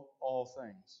know all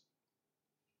things.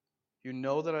 You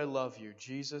know that I love you.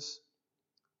 Jesus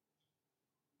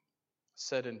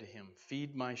said unto him,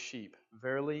 Feed my sheep.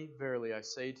 Verily, verily, I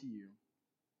say to you,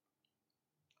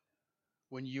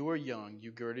 when you were young,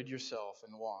 you girded yourself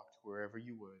and walked wherever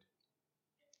you would.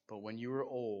 But when you are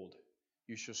old,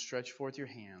 you shall stretch forth your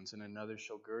hands, and another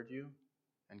shall gird you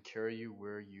and carry you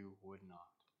where you would not.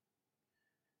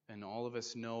 And all of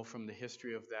us know from the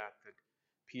history of that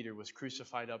Peter was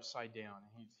crucified upside down.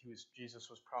 Jesus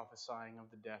was prophesying of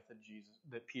the death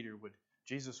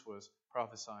Jesus was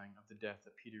prophesying of the death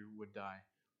that Peter would die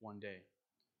one day.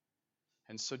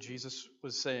 And so Jesus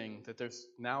was saying that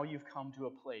now you've come to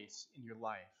a place in your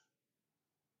life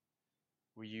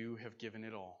where you have given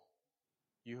it all.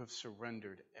 You have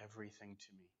surrendered everything to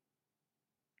me.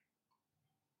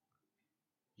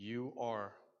 You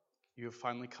have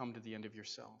finally come to the end of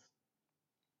yourself.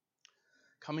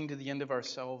 Coming to the end of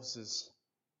ourselves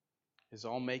is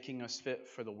all making us fit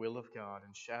for the will of God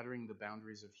and shattering the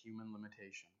boundaries of human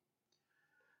limitation.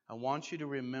 I want you to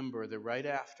remember that right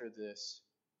after this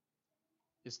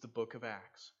is the book of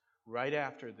Acts. Right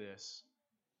after this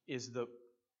is the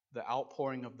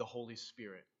outpouring of the Holy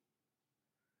Spirit.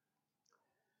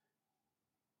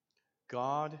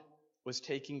 God was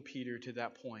taking Peter to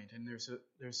that point, and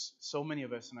there's so many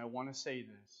of us, and I want to say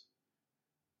this.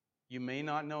 You may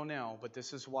not know now, but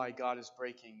this is why God is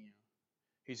breaking you.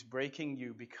 He's breaking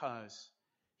you because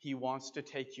He wants to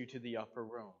take you to the upper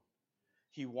room.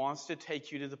 He wants to take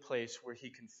you to the place where He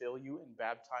can fill you and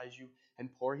baptize you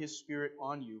and pour His Spirit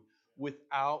on you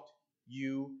without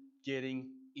you getting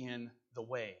in the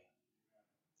way.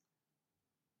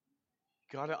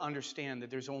 You've got to understand that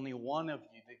there's only one of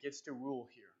you that gets to rule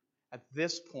here. At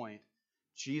this point,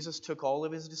 Jesus took all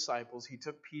of His disciples. He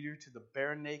took Peter to the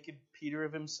bare naked Peter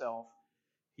of himself.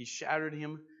 He shattered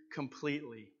him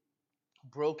completely,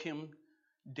 broke him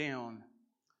down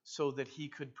so that He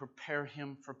could prepare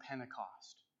him for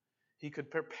Pentecost. He could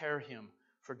prepare him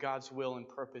for God's will and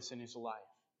purpose in his life.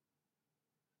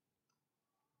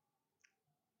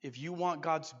 If you want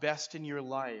God's best in your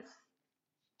life,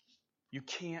 you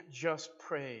can't just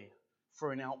pray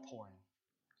for an outpouring.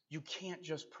 You can't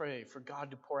just pray for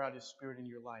God to pour out His Spirit in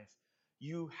your life.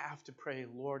 You have to pray,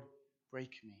 Lord,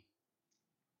 break me.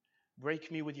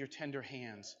 Break me with your tender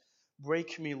hands.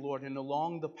 Break me, Lord, and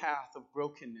along the path of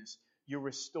brokenness, you're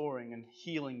restoring and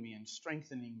healing me and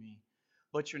strengthening me.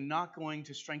 But you're not going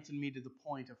to strengthen me to the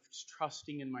point of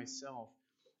trusting in myself.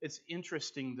 It's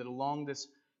interesting that along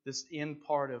this end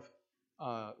part of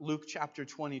Luke chapter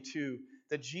 22,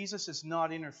 that Jesus is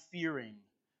not interfering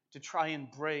to try and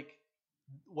break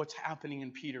what's happening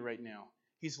in Peter right now.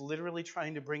 He's literally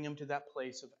trying to bring him to that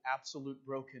place of absolute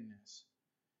brokenness.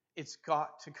 It's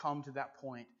got to come to that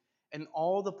point. And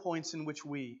all the points in which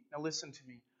now listen to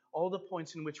me, all the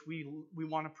points in which we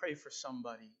want to pray for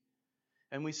somebody,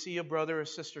 and we see a brother or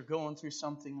sister going through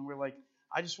something, and we're like,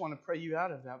 I just want to pray you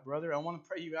out of that, brother. I want to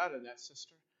pray you out of that,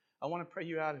 sister. I want to pray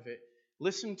you out of it.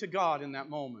 Listen to God in that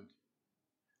moment.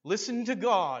 Listen to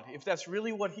God if that's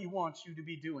really what He wants you to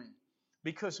be doing.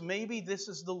 Because maybe this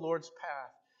is the Lord's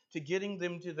path to getting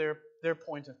them to their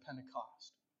point of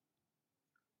Pentecost.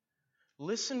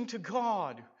 Listen to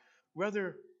God,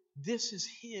 whether this is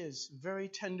His very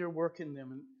tender work in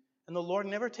them. And the Lord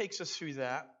never takes us through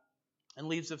that and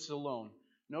leaves us alone.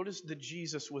 Notice that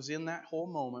Jesus was in that whole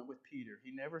moment with Peter.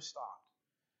 He never stopped.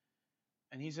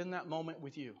 And He's in that moment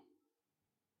with you.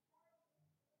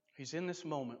 He's in this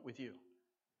moment with you.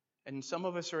 And some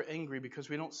of us are angry because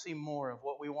we don't see more of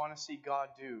what we want to see God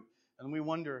do. And we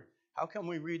wonder, How come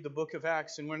we read the book of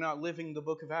Acts and we're not living the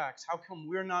book of Acts? How come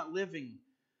we're not living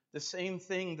the same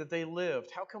thing that they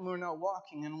lived? How come we're not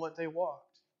walking in what they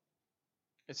walked?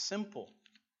 It's simple.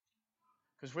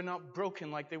 Because we're not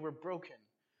broken like they were broken.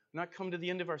 We're not come to the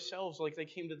end of ourselves like they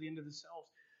came to the end of themselves.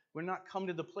 We're not come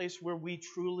to the place where we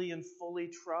truly and fully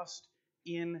trust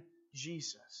in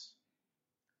Jesus.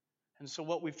 And so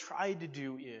what we've tried to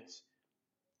do is,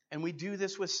 and we do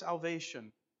this with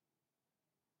salvation.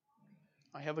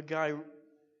 I have a guy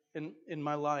in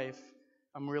my life,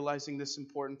 I'm realizing this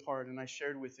important part, and I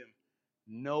shared with him,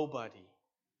 nobody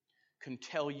can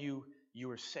tell you you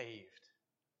are saved.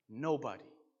 Nobody.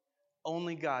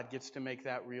 Only God gets to make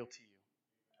that real to you.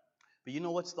 But you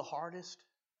know what's the hardest?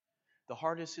 The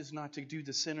hardest is not to do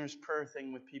the sinner's prayer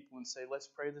thing with people and say, let's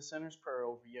pray the sinner's prayer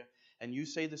over you, and you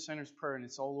say the sinner's prayer and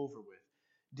it's all over with.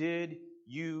 Did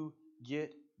you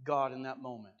get God in that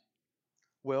moment?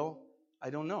 Well, I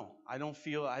don't know. I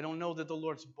don't know that the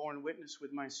Lord's borne witness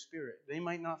with my spirit. They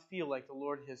might not feel like the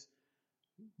Lord has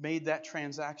made that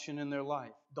transaction in their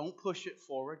life. Don't push it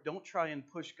forward. Don't try and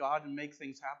push God and make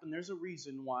things happen. There's a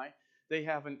reason why they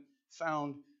haven't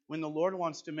found. When the Lord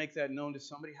wants to make that known to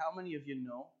somebody, how many of you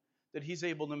know that He's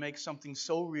able to make something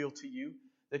so real to you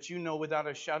that you know without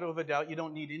a shadow of a doubt, you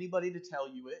don't need anybody to tell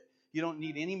you it. You don't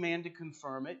need any man to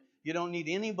confirm it. You don't need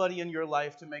anybody in your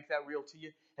life to make that real to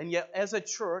you. And yet, as a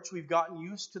church, we've gotten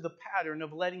used to the pattern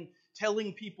of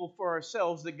telling people for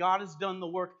ourselves that God has done the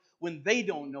work when they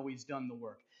don't know He's done the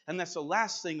work. And that's the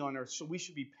last thing on earth. So we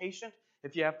should be patient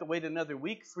if you have to wait another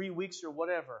week, 3 weeks, or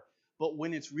whatever. But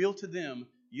when it's real to them,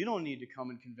 you don't need to come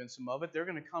and convince them of it. They're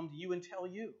going to come to you and tell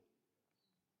you.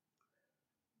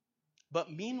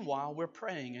 But meanwhile, we're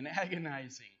praying and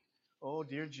agonizing. Oh,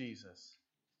 dear Jesus,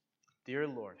 dear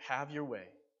Lord, have your way.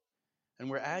 And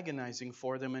we're agonizing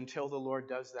for them until the Lord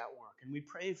does that work. And we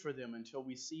pray for them until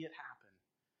we see it happen.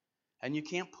 And you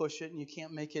can't push it and you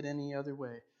can't make it any other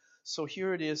way. So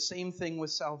here it is, same thing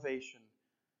with salvation.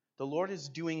 The Lord is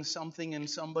doing something in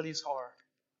somebody's heart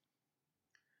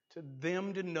to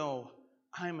them to know,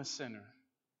 I'm a sinner.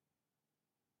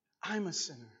 I'm a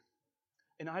sinner.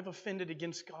 And I've offended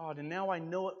against God. And now I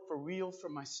know it for real for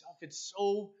myself. It's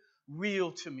so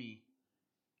real to me.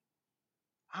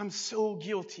 I'm so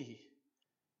guilty.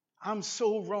 I'm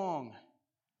so wrong.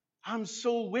 I'm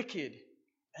so wicked.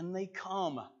 And they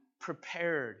come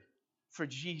prepared for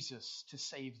Jesus to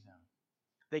save them.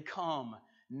 They come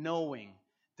knowing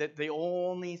that the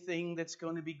only thing that's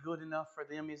going to be good enough for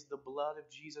them is the blood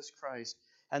of Jesus Christ.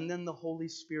 And then the Holy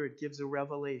Spirit gives a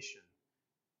revelation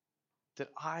that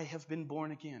I have been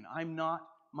born again. I'm not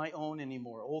my own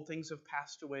anymore. Old things have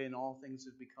passed away and all things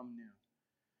have become new.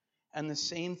 And the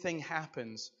same thing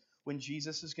happens when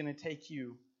Jesus is going to take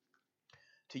you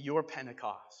to your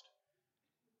Pentecost.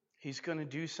 He's going to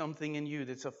do something in you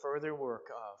that's a further work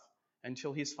of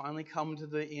until He's finally come to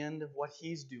the end of what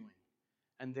He's doing.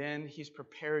 And then He's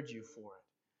prepared you for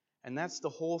it. And that's the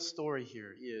whole story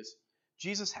here is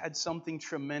Jesus had something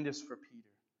tremendous for Peter.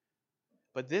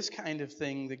 But this kind of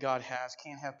thing that God has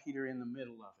can't have Peter in the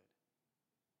middle of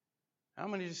it. I'm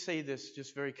going to just say this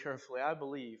just very carefully. I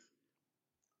believe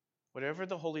whatever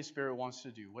the Holy Spirit wants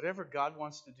to do, whatever God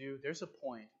wants to do, there's a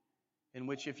point in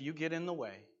which if you get in the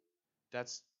way,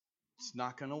 it's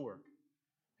not going to work.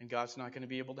 And God's not going to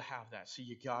be able to have that. So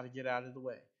you got to get out of the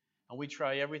way. And we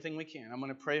try everything we can. I'm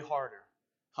going to pray harder.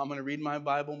 I'm going to read my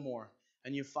Bible more.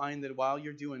 And you find that while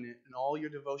you're doing it, and all your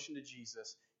devotion to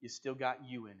Jesus, you still got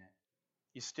you in it.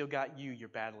 You still got you're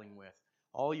battling with.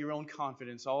 All your own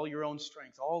confidence, all your own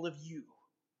strength, all of you.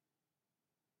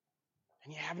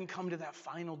 And you haven't come to that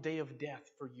final day of death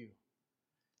for you.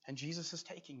 And Jesus is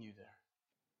taking you there.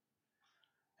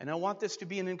 And I want this to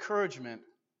be an encouragement.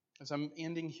 As I'm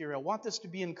ending here, I want this to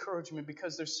be encouragement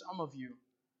because there's some of you.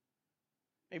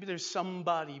 Maybe there's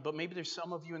somebody, but maybe there's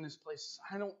some of you in this place.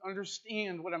 I don't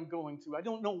understand what I'm going through. I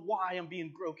don't know why I'm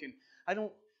being broken.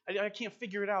 I can't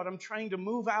figure it out. I'm trying to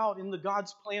move out in the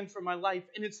God's plan for my life,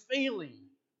 and it's failing.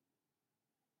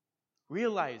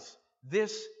 Realize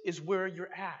this is where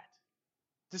you're at.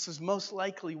 This is most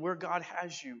likely where God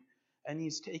has you, and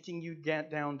He's taking you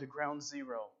down to ground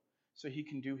zero so He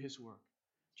can do His work.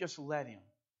 Just let Him.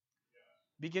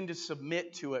 Begin to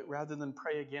submit to it rather than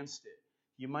pray against it.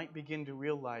 You might begin to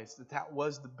realize that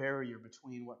was the barrier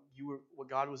between what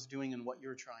God was doing and what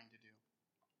you're trying to do.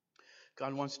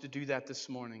 God wants to do that this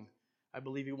morning. I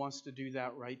believe He wants to do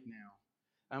that right now.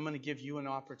 I'm going to give you an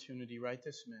opportunity right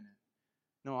this minute.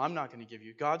 No, I'm not going to give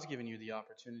you. God's giving you the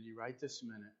opportunity right this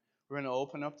minute. We're going to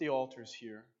open up the altars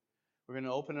here. We're going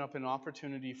to open up an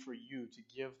opportunity for you to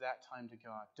give that time to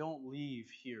God. Don't leave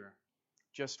here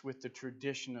just with the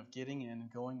tradition of getting in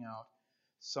and going out,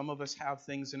 Some of us have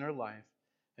things in our life,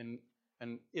 and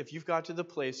if you've got to the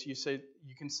place you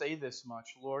can say this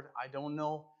much, Lord, I don't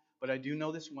know, but I do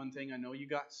know this one thing. I know you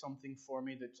got something for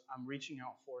me that I'm reaching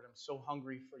out for it. I'm so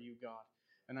hungry for you, God.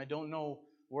 And I don't know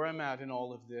where I'm at in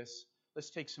all of this. Let's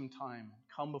take some time.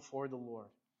 Come before the Lord.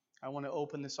 I want to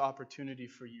open this opportunity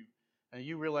for you. And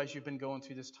you realize you've been going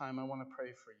through this time. I want to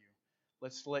pray for you.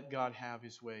 Let's let God have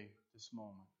His way this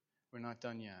moment. We're not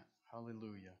done yet.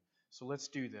 Hallelujah. So let's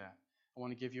do that. I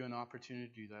want to give you an opportunity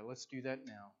to do that. Let's do that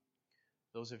now.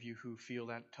 Those of you who feel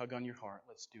that tug on your heart,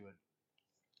 let's do it.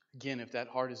 Again, if that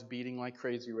heart is beating like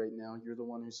crazy right now, you're the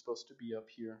one who's supposed to be up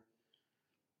here.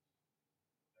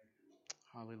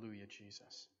 Hallelujah,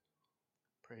 Jesus.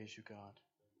 Praise you, God.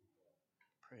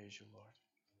 Praise you, Lord.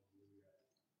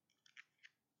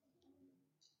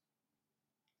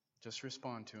 Just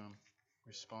respond to Him.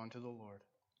 Respond to the Lord.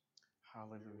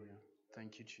 Hallelujah.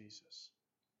 Thank you, Jesus.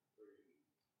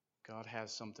 God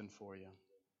has something for you.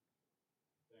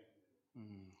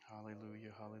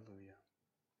 Hallelujah, hallelujah.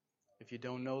 If you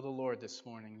don't know the Lord this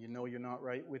morning, you know you're not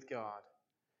right with God,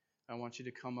 I want you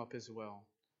to come up as well.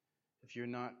 If you're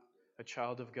not a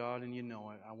child of God and you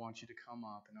know it, I want you to come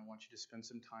up and I want you to spend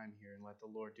some time here and let the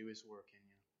Lord do His work in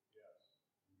you.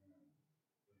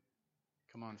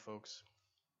 Come on, folks.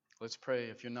 Let's pray.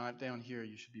 If you're not down here,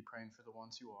 you should be praying for the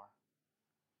ones who are.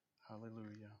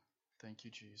 Hallelujah. Thank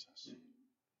you, Jesus.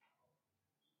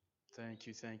 Thank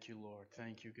you, Lord.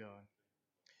 Thank you, God.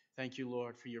 Thank you,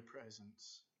 Lord, for your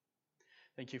presence.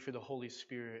 Thank you for the Holy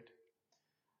Spirit.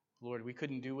 Lord, we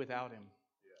couldn't do without Him.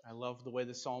 I love the way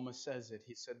the psalmist says it.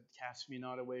 He said, cast me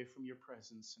not away from your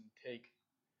presence and take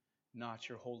not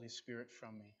your Holy Spirit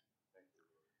from me.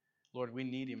 Lord, we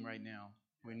need Him right now.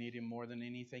 We need Him more than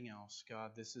anything else.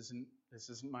 God, this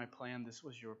isn't my plan. This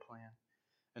was your plan.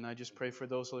 And I just pray for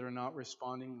those that are not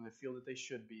responding and they feel that they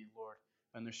should be, Lord,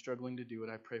 and they're struggling to do it.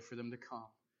 I pray for them to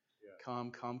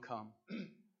come. Come.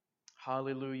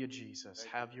 Hallelujah, Jesus.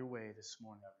 Have your way this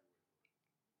morning.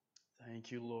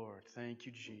 Thank you, Lord. Thank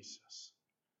you, Jesus.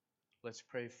 Let's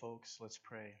pray, folks. Let's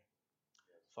pray.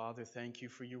 Father, thank you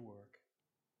for your work.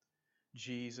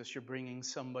 Jesus, you're bringing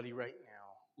somebody right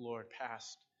now, Lord,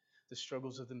 past the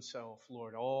struggles of themselves,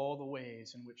 Lord, all the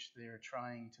ways in which they're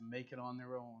trying to make it on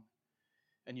their own.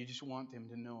 And you just want them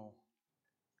to know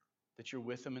that you're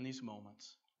with them in these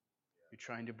moments. You're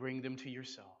trying to bring them to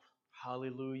yourself.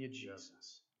 Hallelujah,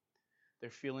 Jesus. They're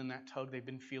feeling that tug. They've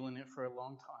been feeling it for a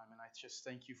long time. And I just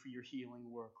thank you for your healing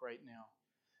work right now.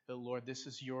 But Lord, this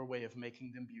is your way of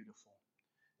making them beautiful.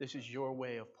 This is your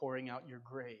way of pouring out your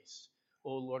grace.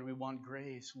 Oh, Lord, we want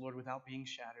grace, Lord, without being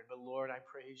shattered. But Lord, I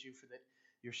praise you for that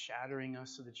you're shattering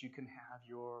us so that you can have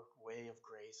your way of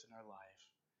grace in our life.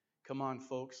 Come on,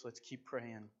 folks, let's keep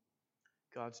praying.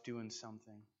 God's doing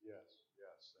something.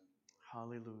 Yes.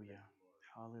 Hallelujah.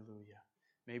 Hallelujah.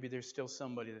 Maybe there's still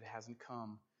somebody that hasn't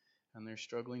come and they're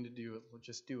struggling to do it. Well,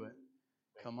 just do it.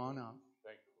 Come on up.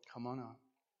 Come on up.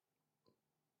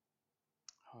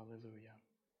 Hallelujah.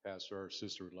 Pastor, our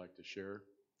sister would like to share.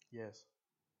 Yes.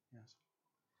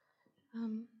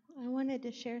 I wanted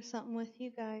to share something with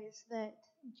you guys that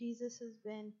Jesus has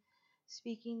been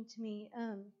speaking to me.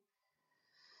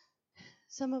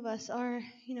 Some of us are,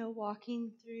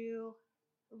 walking through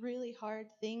really hard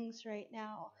things right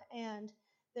now, and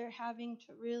they're having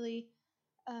to really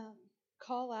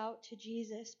call out to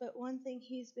Jesus. But one thing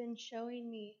He's been showing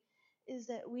me is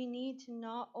that we need to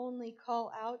not only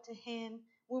call out to Him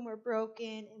when we're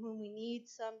broken and when we need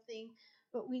something,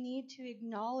 but we need to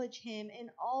acknowledge Him in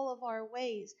all of our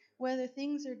ways. Whether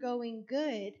things are going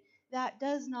good, that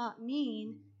does not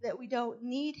mean that we don't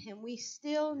need Him. We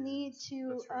still need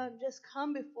to just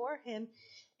come before Him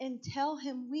and tell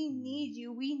Him we need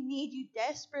you. We need you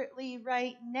desperately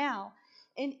right now.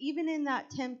 And even in that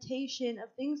temptation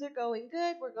of things are going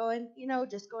good, we're going,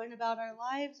 just going about our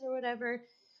lives or whatever,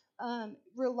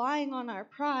 relying on our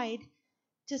pride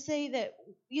to say that,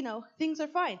 things are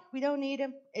fine. We don't need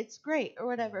Him. It's great or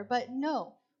whatever. But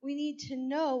no, we need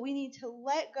to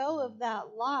let go of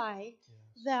that lie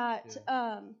that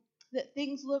that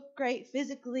things look great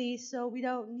physically, so we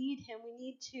don't need Him. We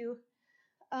need to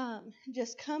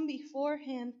just come before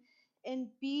Him and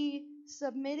be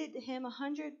submitted to Him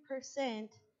 100%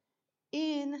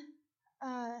 in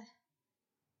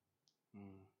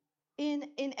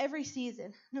every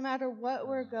season, no matter what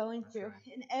we're going through.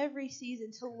 Right. In every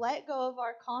season, to let go of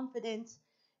our confidence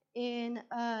in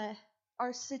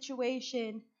our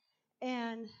situation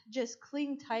and just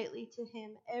cling tightly to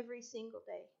Him every single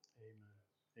day.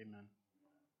 Amen.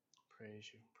 Praise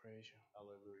you.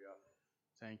 Hallelujah.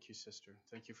 Thank you, sister.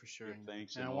 Thank you for sharing.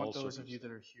 Thanks. And I want those of you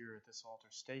that are here at this altar,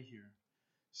 stay here.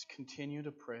 Just continue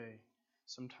to pray.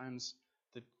 Sometimes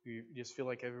that you just feel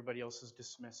like everybody else is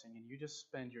dismissing, and you just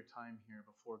spend your time here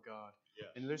before God. Yes.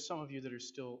 And there's some of you that are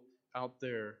still out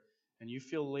there, and you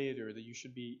feel later that you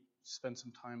should spend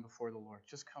some time before the Lord.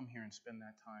 Just come here and spend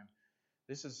that time.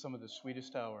 This is some of the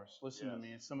sweetest hours. Listen to Yes.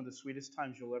 me. It's some of the sweetest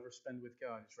times you'll ever spend with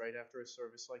God. It's right after a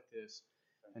service like this,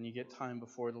 and you get time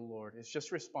before the Lord. It's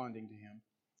just responding to Him.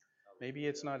 Maybe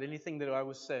it's not anything that I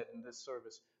was said in this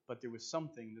service, but there was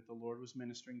something that the Lord was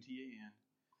ministering to you in.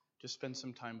 Just spend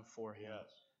some time before Him.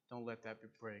 Yes. Don't let that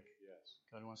break. Yes.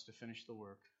 God wants to finish the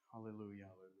work. Hallelujah.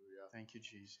 Hallelujah. Thank you,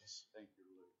 Jesus. Thank you,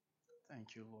 Lord.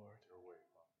 Thank you, Lord. Your way,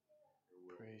 Father. Your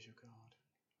way. Praise you, God.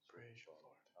 Praise you,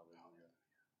 Lord. Hallelujah.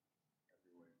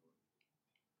 Every way, Lord.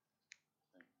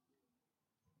 Thank you.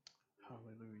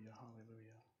 Hallelujah.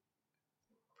 Hallelujah.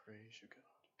 Praise you,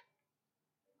 God.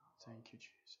 Thank you,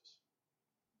 Jesus.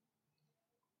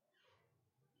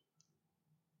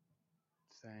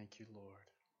 Thank you, Lord.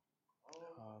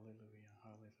 Hallelujah.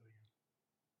 Hallelujah.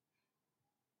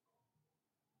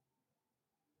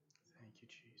 Thank you,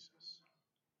 Jesus.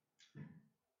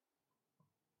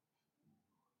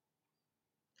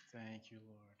 Thank you,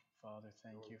 Lord. Father,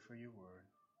 thank you for your word.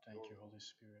 Thank you, Holy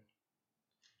Spirit.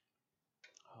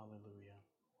 Hallelujah.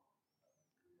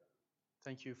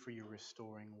 Thank you for your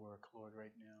restoring work, Lord,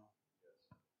 right now.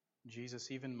 Jesus,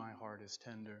 even my heart is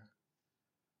tender,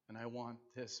 and I want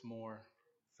this more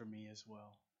for me as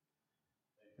well.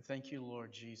 Thank you,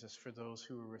 Lord Jesus, for those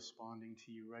who are responding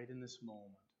to you right in this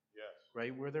moment, Yes.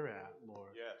 right where they're at,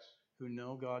 Lord, Yes. who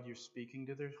know, God, you're speaking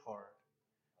to their heart.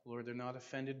 Lord, they're not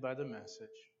offended by the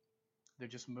message. They're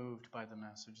just moved by the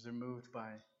message. They're moved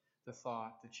by the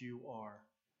thought that you are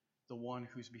the one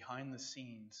who's behind the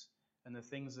scenes, and the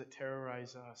things that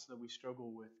terrorize us, that we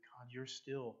struggle with, God, you're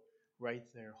still right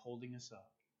there holding us up.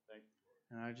 Thank you.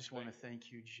 And I just want to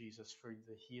thank you, Jesus, for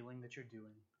the healing that you're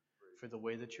doing, for the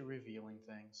way that you're revealing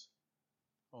things.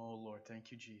 Oh, Lord, thank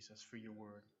you, Jesus, for your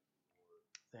word.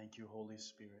 Thank you, Holy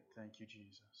Spirit. Thank you,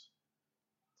 Jesus.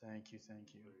 Thank you,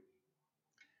 thank you.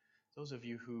 Those of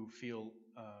you who feel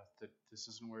that this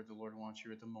isn't where the Lord wants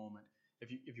you at the moment,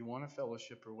 if you want a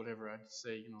fellowship or whatever, I'd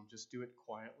say, just do it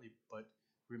quietly, but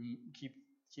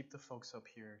keep the folks up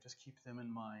here. Just keep them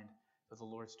in mind that the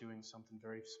Lord's doing something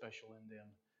very special in them.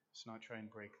 Let's not try and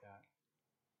break that.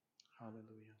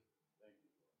 Hallelujah. Thank you.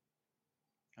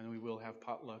 And we will have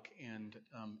potluck, and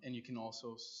you can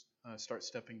also start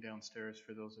stepping downstairs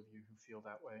for those of you who feel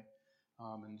that way,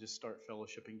 and just start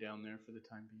fellowshipping down there for the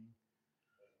time being.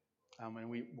 And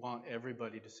we want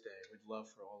everybody to stay. We'd love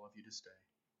for all of you to stay.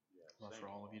 Yes. Love for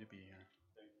all of you to be here.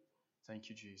 Thank you. Thank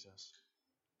you, Jesus.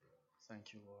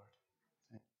 Thank you, Lord.